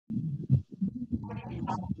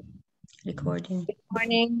Recording. Good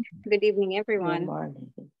morning. Good evening, everyone. Good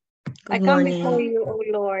morning. I come before you, O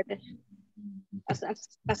Lord. As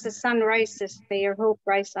the sun rises, may your hope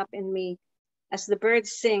rise up in me. As the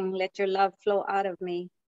birds sing, let your love flow out of me.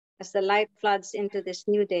 As the light floods into this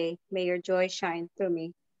new day, may your joy shine through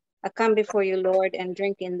me. I come before you, Lord, and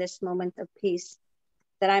drink in this moment of peace,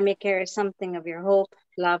 that I may carry something of your hope,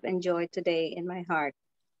 love, and joy today in my heart.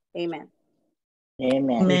 Amen.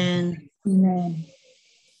 Amen. Amen. Amen.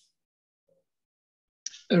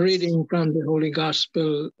 A reading from the Holy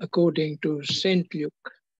Gospel according to St.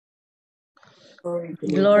 Luke. Glory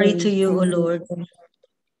to you, O Lord.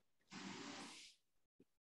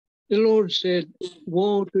 The Lord said,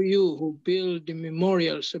 "Woe to you who build the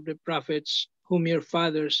memorials of the prophets whom your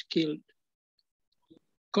fathers killed.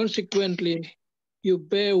 Consequently, you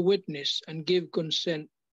bear witness and give consent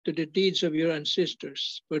to the deeds of your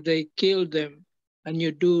ancestors, for they killed them, and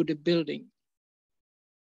you do the building.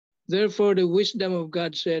 Therefore, the wisdom of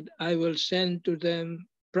God said, I will send to them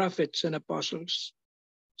prophets and apostles.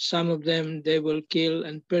 Some of them they will kill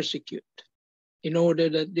and persecute, in order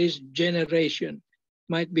that this generation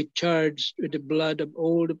might be charged with the blood of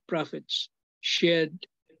all the prophets shed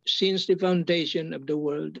since the foundation of the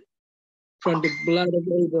world, from the blood of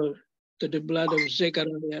Abel to the blood of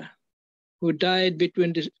Zechariah, who died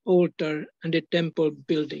between the altar and the temple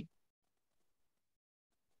building.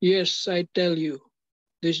 Yes, I tell you,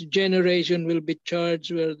 this generation will be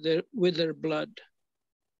charged with their blood.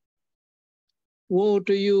 Woe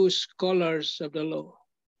to you, scholars of the law!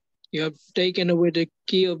 You have taken away the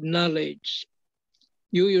key of knowledge.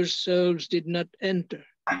 You yourselves did not enter,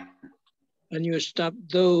 and you stopped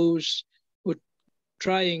those who were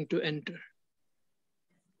trying to enter."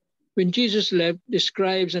 When Jesus left, the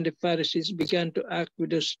scribes and the Pharisees began to act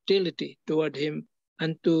with hostility toward him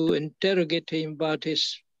and to interrogate him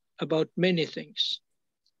about many things,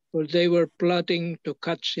 for they were plotting to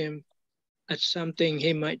catch him at something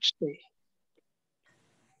he might say.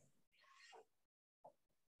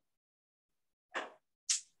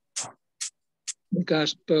 The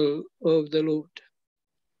Gospel of the Lord.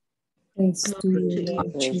 Thanks to Glory you, to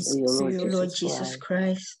Lord you, Jesus. Lord Jesus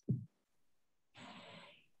Christ.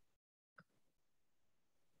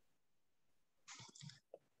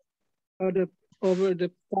 Over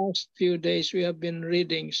the past few days, we have been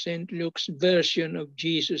reading St. Luke's version of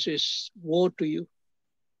Jesus' "Woe to you,"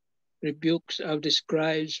 rebukes of the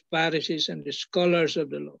scribes, Pharisees, and the scholars of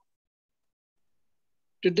the law.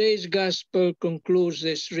 Today's gospel concludes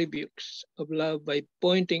these rebukes of love by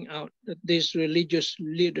pointing out that these religious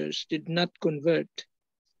leaders did not convert.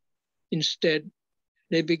 Instead,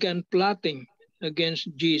 they began plotting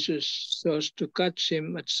against Jesus so as to catch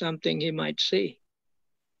him at something he might say.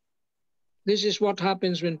 This is what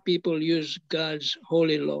happens when people use God's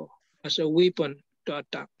holy law as a weapon to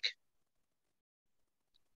attack.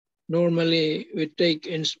 Normally, we take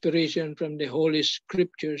inspiration from the Holy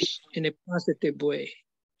Scriptures in a positive way,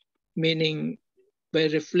 meaning by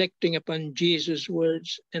reflecting upon Jesus'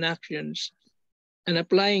 words and actions and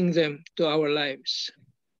applying them to our lives.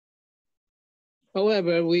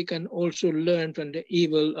 However, we can also learn from the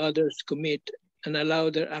evil others commit and allow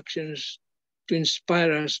their actions to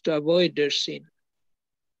inspire us to avoid their sin.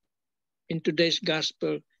 In today's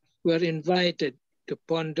gospel, we are invited to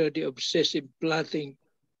ponder the obsessive plotting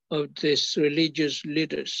of these religious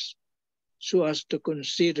leaders so as to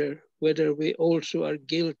consider whether we also are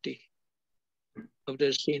guilty of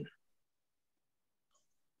their sin.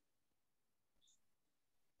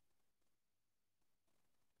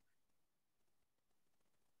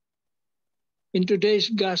 In today's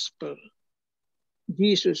gospel,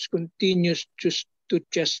 Jesus continues to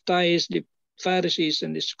chastise the Pharisees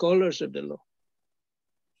and the scholars of the law.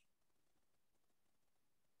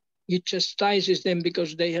 He chastises them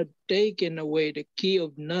because they have taken away the key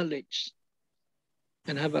of knowledge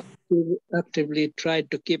and have actively tried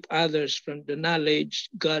to keep others from the knowledge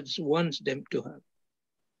God wants them to have.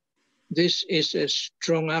 This is a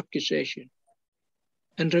strong accusation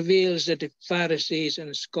and reveals that the Pharisees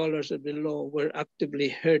and scholars of the law were actively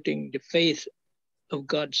hurting the faith of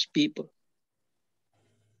God's people.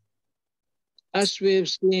 As we have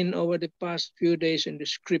seen over the past few days in the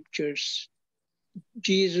scriptures,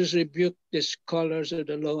 Jesus rebuked the scholars of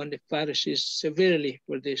the law and the Pharisees severely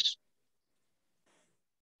for this.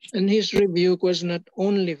 And his rebuke was not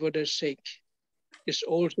only for their sake, it's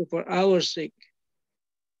also for our sake,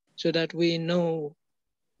 so that we know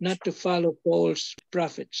not to follow false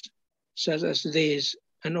prophets such as these,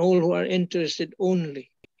 and all who are interested only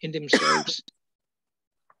in themselves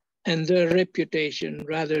and their reputation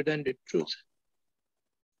rather than the truth.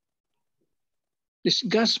 This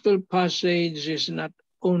gospel passage is not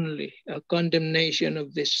only a condemnation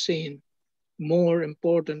of this sin, more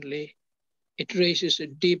importantly, it raises a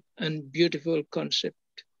deep and beautiful concept.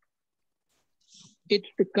 It's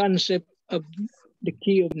the concept of the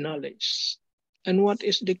key of knowledge. And what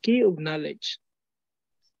is the key of knowledge?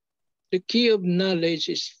 The key of knowledge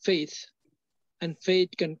is faith, and faith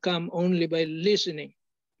can come only by listening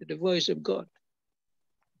to the voice of God.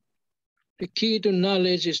 The key to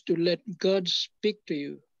knowledge is to let God speak to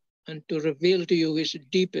you and to reveal to you his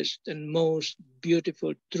deepest and most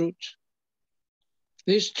beautiful truths.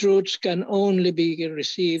 These truths can only be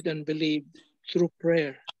received and believed through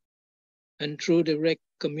prayer and through direct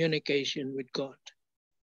communication with God.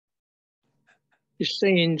 The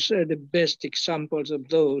saints are the best examples of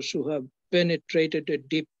those who have penetrated the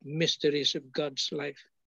deep mysteries of God's life.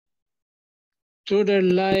 Through their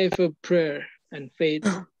life of prayer and faith,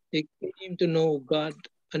 they came to know God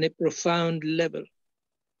on a profound level.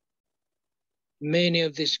 Many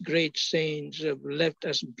of these great saints have left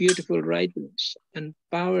us beautiful writings and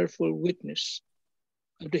powerful witness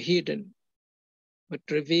of the hidden but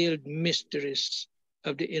revealed mysteries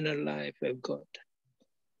of the inner life of God.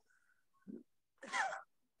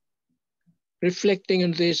 Reflecting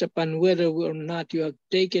on this upon whether or not you have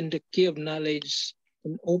taken the key of knowledge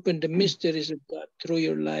and opened the mysteries of God through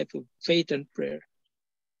your life of faith and prayer,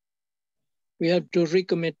 we have to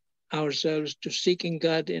recommit ourselves to seeking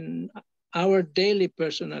God in our daily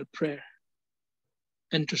personal prayer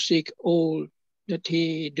and to seek all that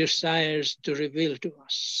he desires to reveal to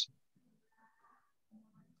us.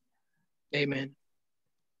 Amen.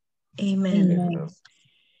 Amen. Amen.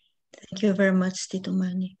 Thank you very much, Tito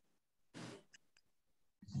Manny.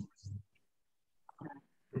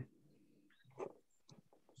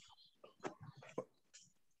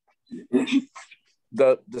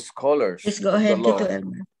 The scholars Please go of ahead, the law, Tito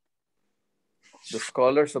Elmer. the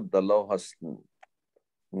scholars of the law has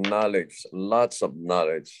knowledge, lots of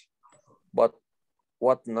knowledge, but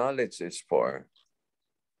what knowledge is for?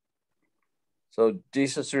 So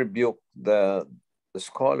Jesus rebuked the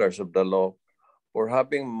scholars of the law for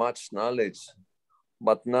having much knowledge,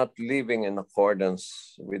 but not living in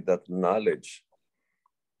accordance with that knowledge.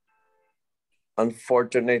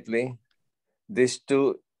 Unfortunately, this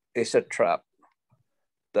too is a trap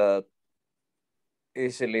that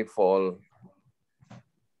easily fall,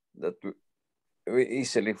 that we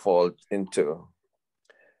easily fall into.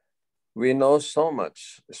 We know so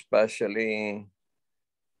much, especially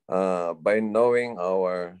by knowing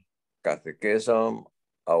our catechism,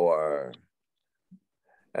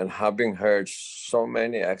 and having heard so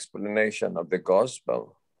many explanations of the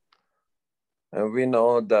gospel. And we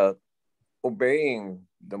know that obeying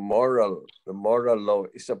the moral law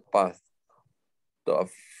is a path to a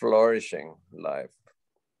flourishing life.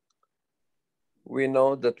 We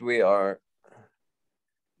know that we are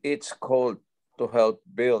each called to help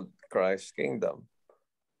build Christ's kingdom.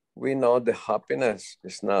 We know the happiness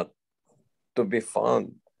is not to be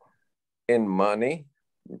found in money,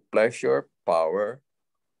 pleasure, power,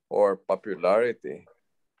 or popularity.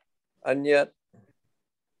 And yet,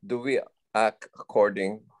 do we act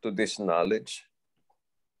according to this knowledge?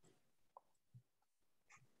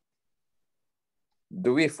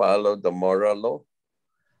 Do we follow the moral law?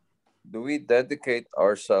 Do we dedicate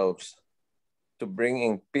ourselves to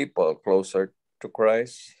bringing people closer to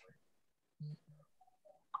Christ?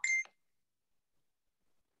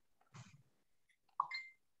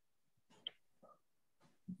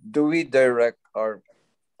 Do we direct our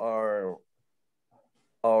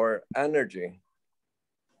energy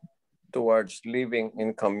towards living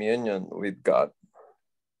in communion with God,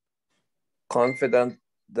 confident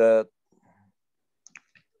that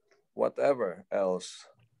whatever else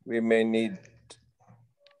we may need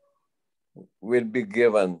will be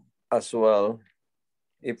given as well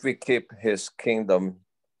if we keep his kingdom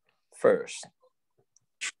first?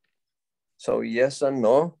 So yes and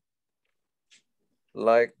no.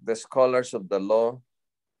 Like the scholars of the law,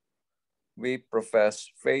 we profess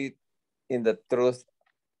faith in the truth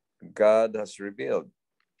God has revealed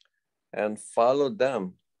and follow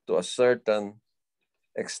them to a certain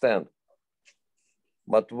extent.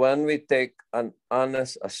 But when we take an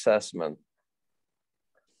honest assessment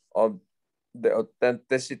of the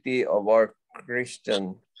authenticity of our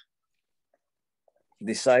Christian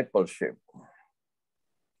discipleship,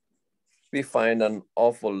 we find an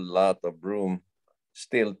awful lot of room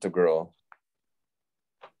still to grow.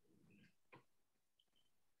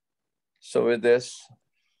 So with this,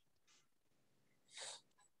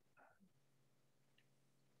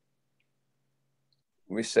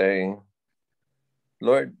 we say,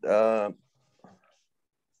 Lord,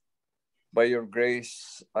 By your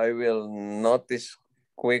grace, I will notice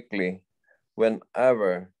quickly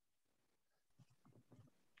whenever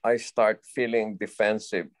I start feeling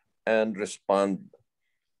defensive and respond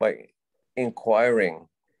by inquiring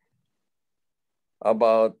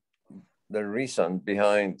about the reason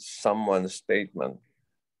behind someone's statement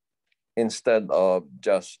instead of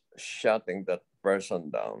just shutting that person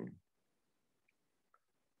down.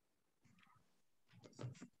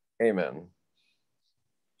 Amen.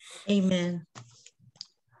 Amen.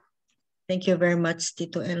 Thank you very much,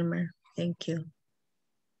 Tito Elmer. Thank you.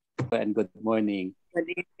 And good morning. Good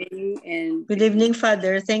evening. And good evening,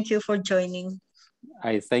 Father. Thank you for joining.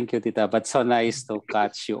 I thank you, Tita. But so nice to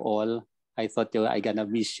catch you all. I thought I gonna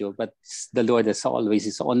miss you, but the Lord is always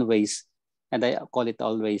His own ways, and I call it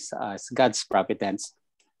always as God's providence.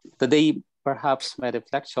 Today, perhaps my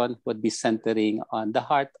reflection would be centering on the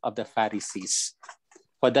heart of the Pharisees.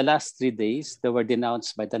 For the last 3 days, they were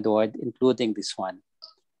denounced by the Lord, including this one.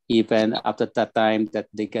 Even after the time that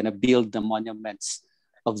they're gonna build the monuments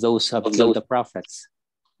of those who have killed the prophets,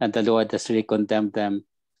 and the Lord has really condemned them.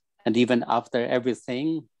 And even after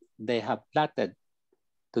everything, they have plotted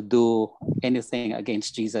to do anything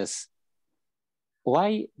against Jesus.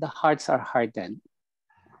 Why the hearts are hardened?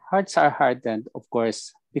 Hearts are hardened, of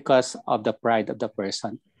course, because of the pride of the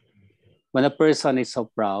person. When a person is so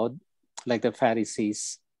proud, like the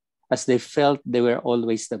Pharisees, as they felt they were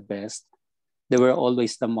always the best, they were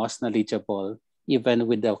always the most knowledgeable, even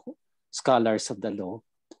with the scholars of the law,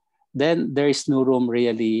 then there is no room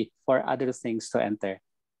really for other things to enter,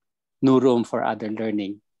 no room for other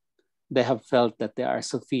learning. They have felt that they are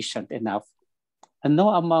sufficient enough, and no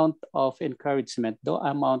amount of encouragement, no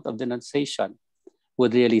amount of denunciation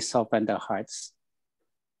would really soften their hearts.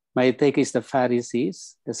 My take is the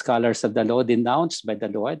Pharisees, the scholars of the law, denounced by the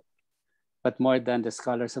Lord, but more than the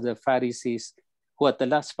scholars of the Pharisees, who at the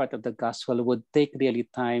last part of the gospel would take really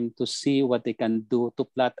time to see what they can do to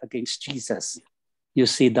plot against Jesus. You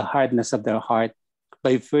see the hardness of their heart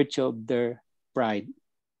by virtue of their pride.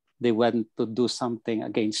 They want to do something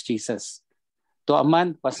against Jesus. To a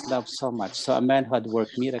man who was loved so much, to a man who had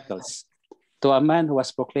worked miracles, to a man who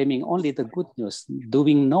was proclaiming only the good news,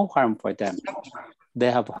 doing no harm for them, they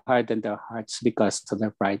have hardened their hearts because of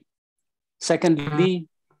their pride. Secondly,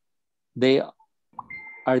 they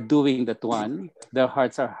are doing that one. Their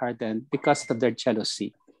hearts are hardened because of their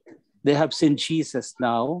jealousy. They have seen Jesus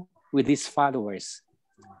now with his followers.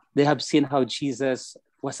 They have seen how Jesus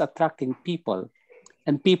was attracting people,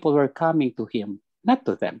 and people were coming to him, not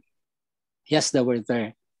to them. Yes, they were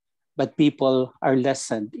there, but people are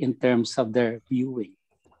lessened in terms of their viewing.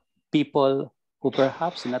 People who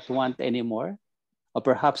perhaps not want anymore, or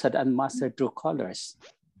perhaps had unmastered true colors,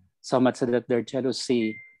 so much that their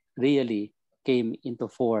jealousy really came into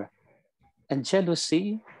fore. And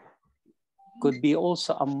jealousy could be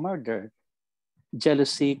also a murder.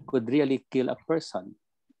 Jealousy could really kill a person.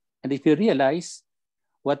 And if you realize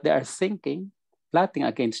what they are thinking, plotting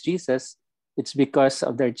against Jesus, it's because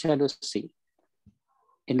of their jealousy.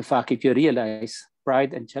 In fact, if you realize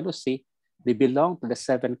pride and jealousy, they belong to the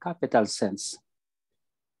 7 capital sins.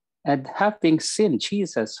 And having seen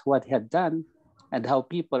Jesus, what he had done, and how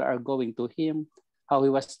people are going to him, how he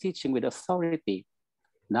was teaching with authority,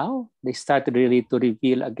 now they started really to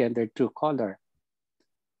reveal again their true color.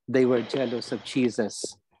 They were jealous of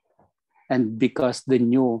Jesus, and because they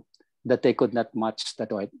knew that they could not match the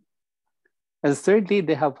Lord. And thirdly,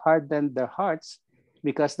 they have hardened their hearts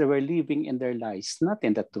because they were living in their lies, not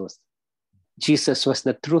in the truth. Jesus was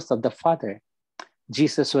the truth of the Father.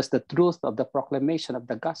 Jesus was the truth of the proclamation of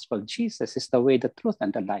the gospel. Jesus is the way, the truth,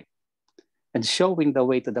 and the life. And showing the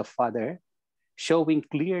way to the Father, showing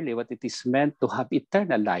clearly what it is meant to have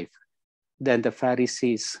eternal life, then the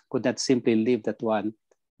Pharisees could not simply live that one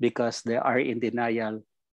because they are in denial.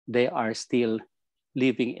 They are still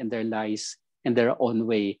living in their lies in their own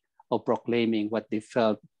way of proclaiming what they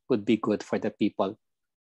felt would be good for the people.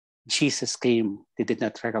 Jesus came, they did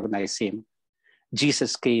not recognize him.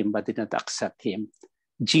 Jesus came, but did not accept him.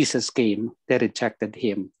 Jesus came, they rejected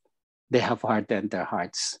him. They have hardened their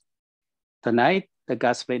hearts. Tonight, the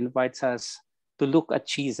gospel invites us to look at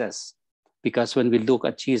Jesus, because when we look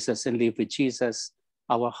at Jesus and live with Jesus,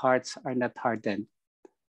 our hearts are not hardened.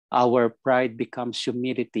 Our pride becomes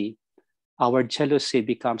humility. Our jealousy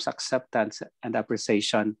becomes acceptance and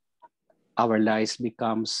appreciation. Our lies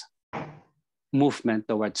becomes movement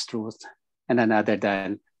towards truth. And another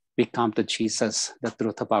than we come to Jesus, the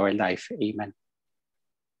truth of our life. Amen.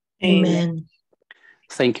 Amen.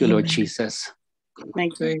 Thank you, Lord Amen. Jesus.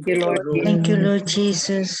 thank you, Lord, Thank you, Lord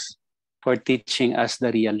Jesus, for teaching us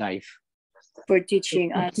the real life. for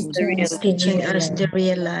teaching us the real teaching us the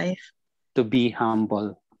real life. to be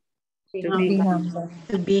humble, to To be be humble.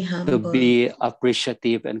 To be to humble. be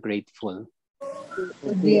appreciative and grateful,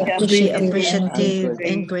 To be To be appreciative appreciative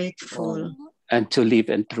and grateful. and to live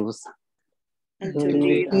in truth. and to to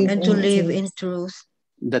live. live. And to live in truth.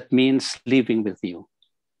 That means living with you,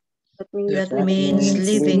 That means That means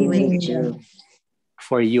living with you.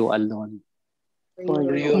 for you alone, for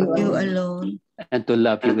For you. you You alone. alone. and to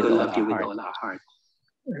love you with all our heart.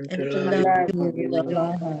 And And to to love love you. you with all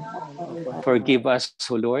our heart. Forgive us,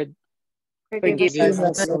 O Lord, Forgive us, Forgive Give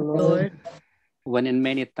us, us, O Lord, Lord. when in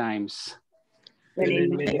many times when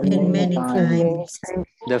in many In many times.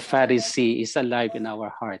 the Pharisee is alive in our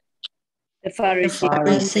heart. The The Pharisee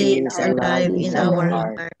Pharisee is alive in our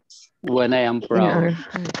hearts. When I am proud,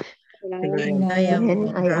 when I when I am am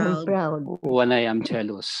I am proud. when I am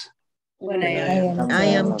jealous, when when I I am am I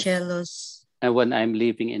am jealous. and when I'm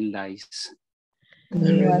living in lies.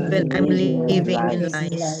 When I'm living in lies.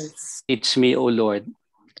 lies. Teach me, O Lord,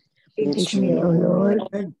 Teach me, O Lord,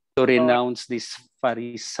 to renounce these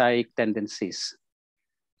Pharisaic tendencies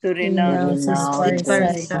to to renounce renounce This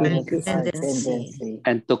this Pharisaic Pharisaic tendency.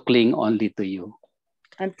 and to cling only to you,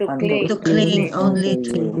 and to and cling To cling only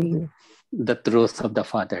to you, the truth of the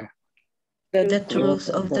Father. the truth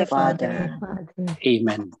of the Father.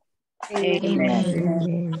 Amen. Amen.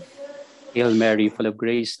 Amen. Hail Mary, full of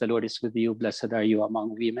grace, the Lord is with you. Blessed are you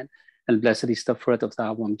among women, and blessed is the fruit of thy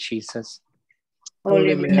womb, Jesus.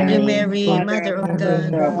 Holy Holy Holy Mary, Mary, Mother of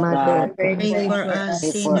God, Mother, pray pray for for us. us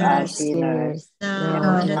pray for us sinners, sinners,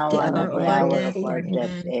 now and at the hour of our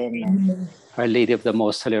death. death. Amen. Our Lady of the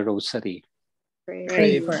Most Holy Rosary, pray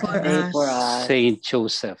Pray For for us. Saint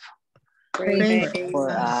Joseph, Pray pray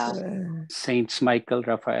for us. Saints Michael,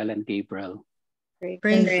 Raphael, and Gabriel, Pray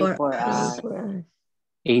for us.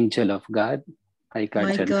 Angel of God, my My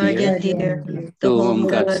guardian guardian dear, dear, to to whom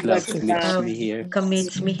whom God's God's love God's meets love me here,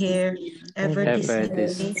 commits me here, ever this ever day,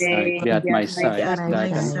 this day, be at my at my side, at to side,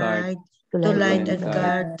 guide my and guard, side, to to rule light and and guide.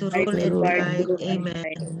 guard, to I rule to and guard guide. you and Amen.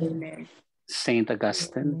 guide. Amen. Saint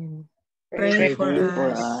Augustine, Pray Pray for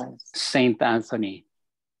for us. Saint Anthony,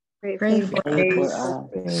 Pray Pray for for Pray us.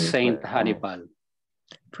 Saint Hannibal,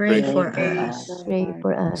 Pray for us.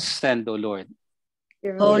 us. send, O Lord,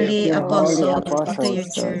 Your Holy Apostle,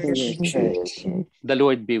 apostles into your church, the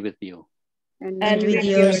Lord be with you. and and and with with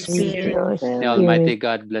your your spirit, May Almighty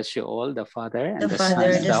God bless you all, the Father, the and the Son, Father,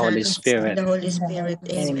 and the the Son, Holy and Spirit. the Holy Spirit.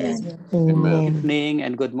 Amen. Amen. Good evening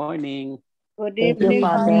and good morning. good Thank you, evening,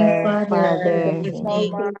 Father. thank you so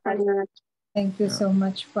Evening. much. Thank you so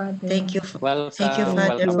much, Father. Thank you, Welcome, Father,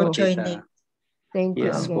 welcome for po, joining. Tita.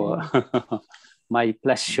 Yes po. My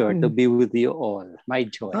pleasure to be with you all. My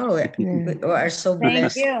joy. Oh, we are so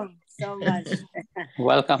thank blessed. you so much.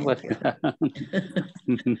 Welcome po.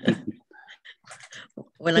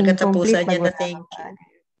 Walang katapusan yan na thank you.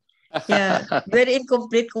 Yeah, very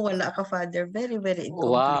incomplete kung wala ka, Father. Very, very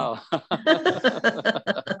incomplete. Wow.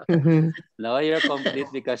 No, you're complete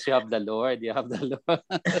because you have the Lord. You have the Lord.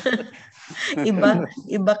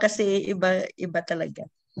 Iba kasi, iba talaga.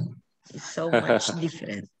 It's so much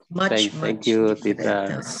different. Thank you, different.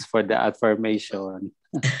 Tita, for the affirmation.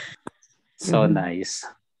 So nice.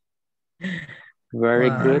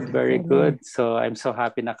 Very Wow. good, very good. So I'm so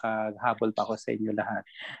happy nakahabol pa ako sa inyo lahat.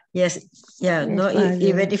 Yes, yeah. No,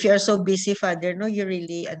 even if you are so busy, Father, no, you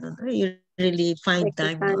really find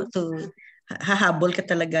time, no, to hahabol ka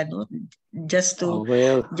talaga, no, just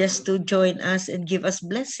to join us and give us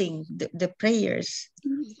blessing, the prayers,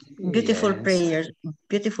 beautiful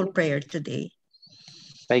prayer today.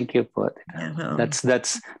 Thank you po. Yeah,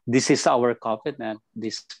 this is our covenant.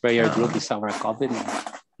 This prayer group is our covenant.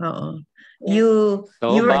 You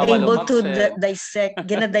were able to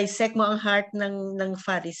dissect mo ang heart ng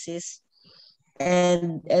Pharisees,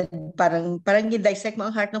 and parang i-dissect mo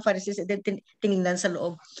ang heart ng Pharisees, and then tiningnan sa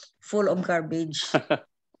loob, full of garbage,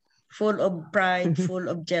 full of pride, full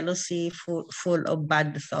of jealousy, full of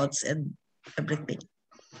bad thoughts and everything.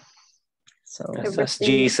 So as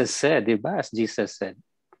Jesus said, diba? As Jesus said,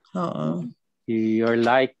 you're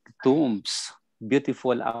like tombs,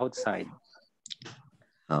 beautiful outside.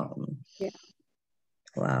 Yeah.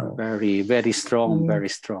 Wow. Very, very strong, very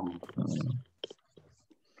strong.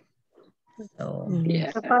 So,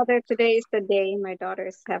 yeah. So, Father, today is the day my daughter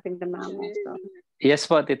is having the mammo. So. Yes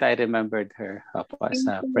po, Tita, I remembered her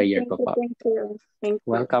sa prayer po po. Thank you.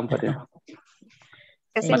 Welcome po din.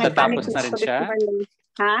 Kasi matatapos na rin siya?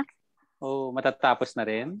 Ha? Oh, matatapos na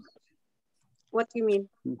rin? What do you mean?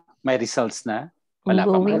 May results na? Wala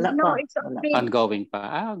pa man? No, it's only... Ongoing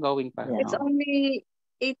pa. Ongoing pa. It's only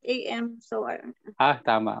 8 a.m. So,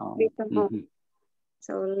 tama. later home.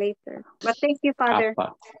 So, later. But thank you, Father.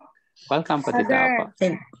 Welcome po, Tita.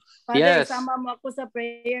 Father, Yes. sama mo ako sa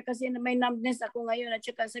prayer kasi may numbness ako ngayon at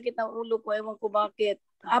saka sakit ang ulo ko. Ewan ko bakit.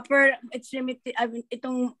 Upper extremity,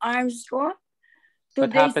 itong arms ko, 2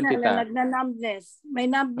 What days happened, na tita? nagna-numbness. May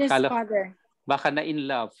numbness, Akala- Father. Baka na in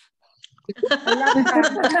love. Alam ka.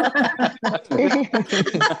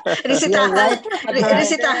 Resitahan.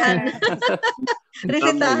 Resitahan.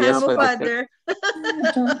 Resitahan Yes, mo, Father. Father.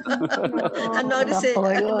 Ano reseta?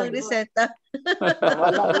 Wala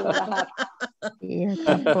yung lahat. Yeah,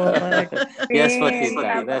 support. Yes po,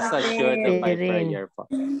 tita. That's assured of my Rin. prayer po.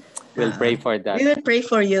 We'll pray for that. We will pray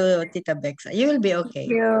for you, Tita Bexa. You will be okay.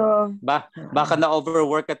 Baka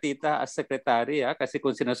na-overwork ka, tita, as secretary, kasi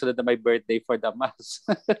kung sinusunod na may birthday for the mass.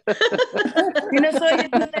 Sinusulit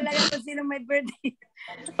mo talaga kung sino may birthday.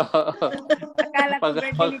 Akala ko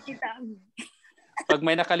birthday ni Tita. Pag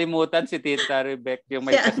may nakalimutan si Tita Rebecca yung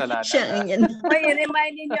may kasalanan. May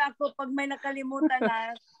remind niyo ako pag may nakalimutan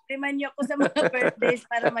na. Remind niyo ako sa mga birthdays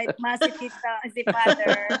para may si Tita, si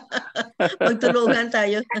Father. Magtulungan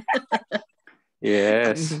tayo.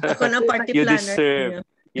 Yes. Ako ng party planner.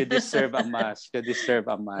 You deserve a mass. You deserve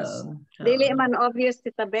a mass. Dili man obvious,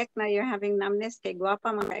 Tita Beck, na you're having numbness kay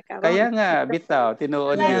guwapa mga ikaw. Kaya nga, bitaw,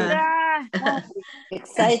 tinuod yun.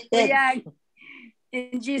 Excited.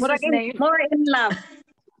 In Jesus' name. More in love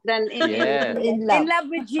than in love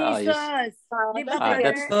with Jesus.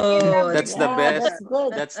 That's the best. That's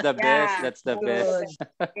good. That's the best. That's the best.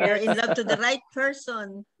 You're in love to the right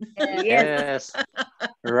person. Yes.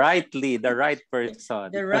 Rightly, the right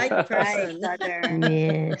person. The right person.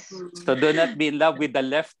 Yes. So do not be in love with the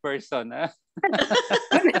left person. Huh?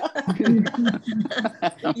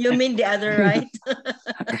 You mean the other right?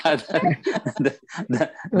 the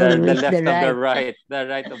left of the right.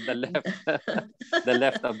 The right of the left. The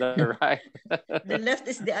left of the right. The left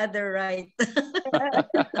is the other right.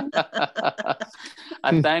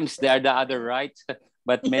 At times they are the other right,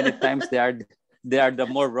 but many times they are the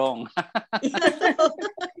more wrong.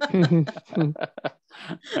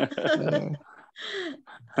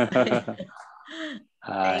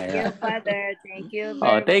 Thank you, Father. Thank you very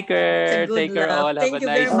much. Take care. Take care all. Have Thank a you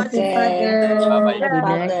nice very much, day. Father. Bye-bye. Good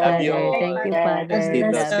night, Love you all. Thank you, Father. Love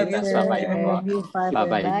you, sir. Bye-bye po. Love you, Father.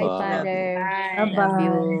 Bye-bye Bye, po. Father. Bye. Love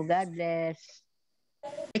you. God bless.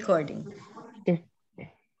 Recording.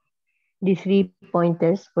 The 3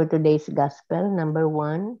 pointers for today's gospel. Number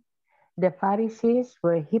 1, the Pharisees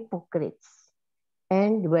were hypocrites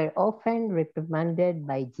and were often reprimanded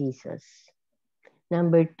by Jesus.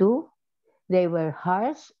 Number 2, they were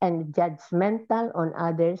harsh and judgmental on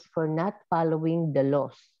others for not following the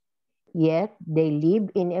laws. Yet they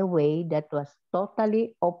lived in a way that was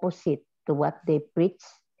totally opposite to what they preached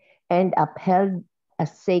and upheld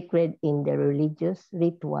as sacred in the religious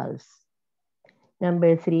rituals.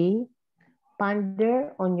 Number 3,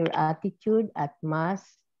 ponder on your attitude at Mass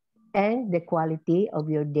and the quality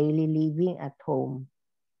of your daily living at home,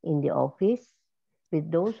 in the office,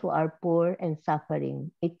 with those who are poor and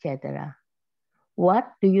suffering, etc.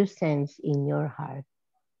 What do you sense in your heart?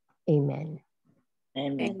 Amen.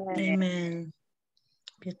 Amen. Amen.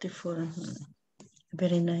 Beautiful.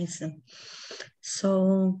 Very nice.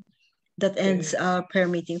 So that ends our prayer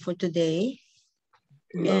meeting for today.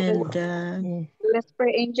 And let's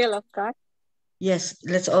pray, Angel of God. yes,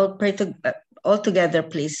 let's all pray all together,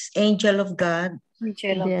 please. Angel of God,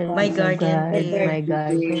 my guardian dear, my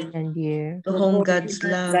guardian dear, to whom God's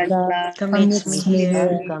love commits me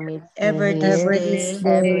here, ever this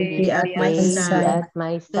day, be at my side,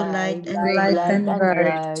 to light and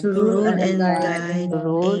guard, to rule and guide.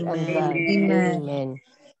 Amen.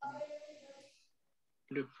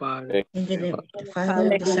 The Father. In the name of the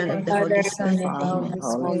Father, the Son, and the Holy Spirit.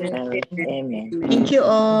 Holy Amen. Spirit. Amen. Thank you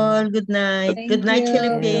all. Good night. Thank Good night, you.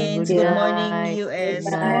 Philippines. Good Good night. morning, US.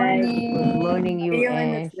 Good morning, See you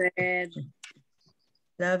in the US. thread.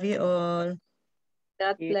 Love you all.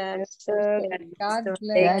 God bless. God bless. God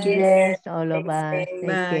bless all of us.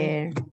 Take Bye. care.